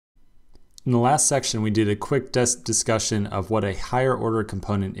In the last section, we did a quick discussion of what a higher order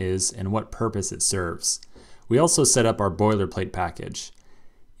component is and what purpose it serves. We also set up our boilerplate package.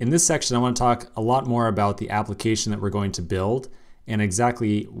 In this section, I want to talk a lot more about the application that we're going to build and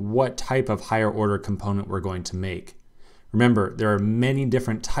exactly what type of higher order component we're going to make. Remember, there are many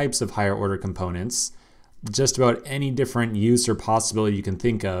different types of higher order components, just about any different use or possibility you can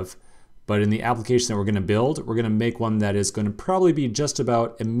think of. But in the application that we're going to build, we're going to make one that is going to probably be just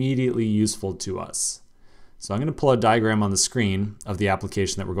about immediately useful to us. So I'm going to pull a diagram on the screen of the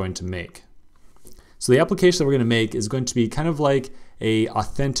application that we're going to make. So the application that we're going to make is going to be kind of like a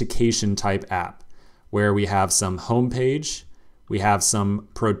authentication type app, where we have some home page, we have some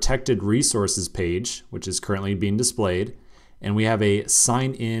protected resources page, which is currently being displayed, and we have a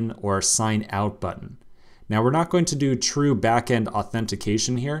sign in or sign out button. Now we're not going to do true backend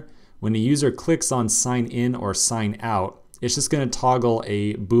authentication here. When a user clicks on sign in or sign out, it's just going to toggle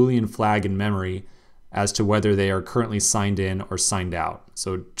a Boolean flag in memory as to whether they are currently signed in or signed out.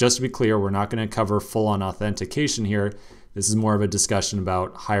 So just to be clear, we're not going to cover full-on authentication here. This is more of a discussion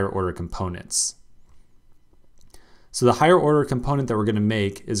about higher order components. So the higher order component that we're going to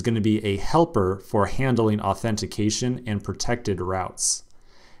make is going to be a helper for handling authentication and protected routes.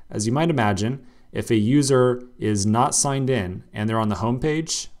 As you might imagine, if a user is not signed in and they're on the home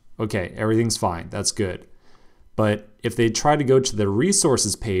page, okay, everything's fine, that's good. But if they try to go to the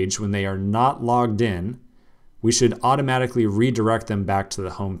resources page when they are not logged in, we should automatically redirect them back to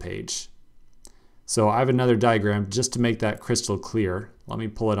the home page. So I have another diagram just to make that crystal clear. Let me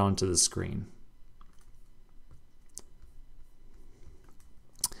pull it onto the screen.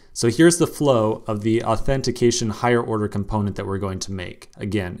 So here's the flow of the authentication higher order component that we're going to make.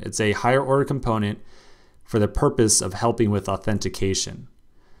 Again, it's a higher order component for the purpose of helping with authentication.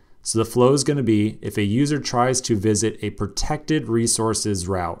 So the flow is going to be if a user tries to visit a protected resources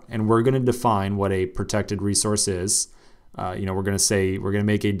route, and we're going to define what a protected resource is. We're going to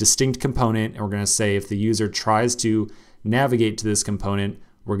make a distinct component, and we're going to say if the user tries to navigate to this component,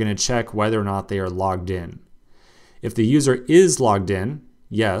 we're going to check whether or not they are logged in. If the user is logged in,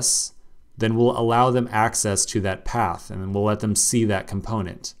 yes, then we'll allow them access to that path, and then we'll let them see that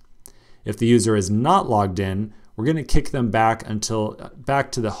component. If the user is not logged in, we're going to kick them back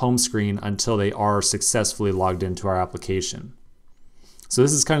to the home screen until they are successfully logged into our application. So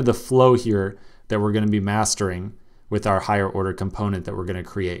this is kind of the flow here that we're going to be mastering with our higher order component that we're going to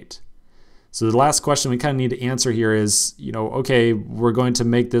create. So the last question we kind of need to answer here is, okay, we're going to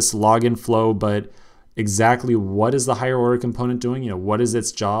make this login flow, but exactly what is the higher order component doing? What is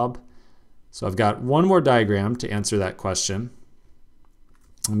its job? So I've got one more diagram to answer that question.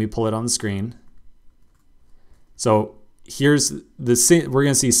 Let me pull it on the screen. So here's we're going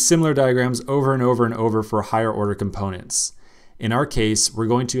to see similar diagrams over and over and over for higher order components. In our case, we're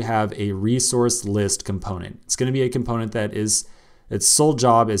going to have a resource list component. It's going to be a component that its sole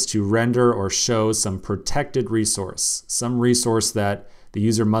job is to render or show some protected resource, some resource that the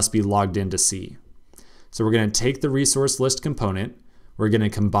user must be logged in to see. So we're going to take the resource list component, we're going to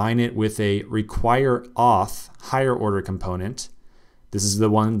combine it with a require auth higher order component. This is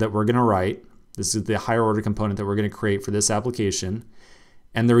the one that we're going to write. This is the higher order component that we're going to create for this application.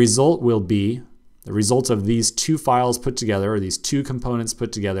 And the result will be, the result of these two files put together, or these two components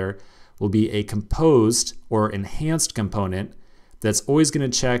put together, will be a composed or enhanced component that's always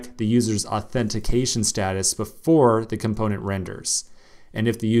going to check the user's authentication status before the component renders. And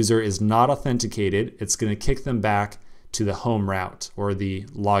if the user is not authenticated, it's going to kick them back to the home route or the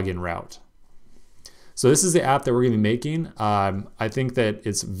login route. So this is the app that we're going to be making. I think that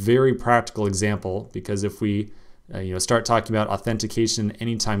it's a very practical example, because if we start talking about authentication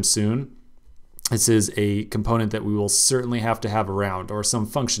anytime soon, this is a component that we will certainly have to have around, or some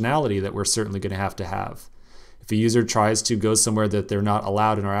functionality that we're certainly going to have. If a user tries to go somewhere that they're not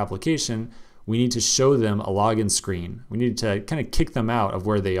allowed in our application, we need to show them a login screen. We need to kind of kick them out of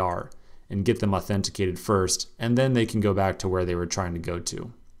where they are and get them authenticated first, and then they can go back to where they were trying to go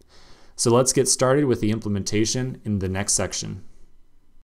to. So let's get started with the implementation in the next section.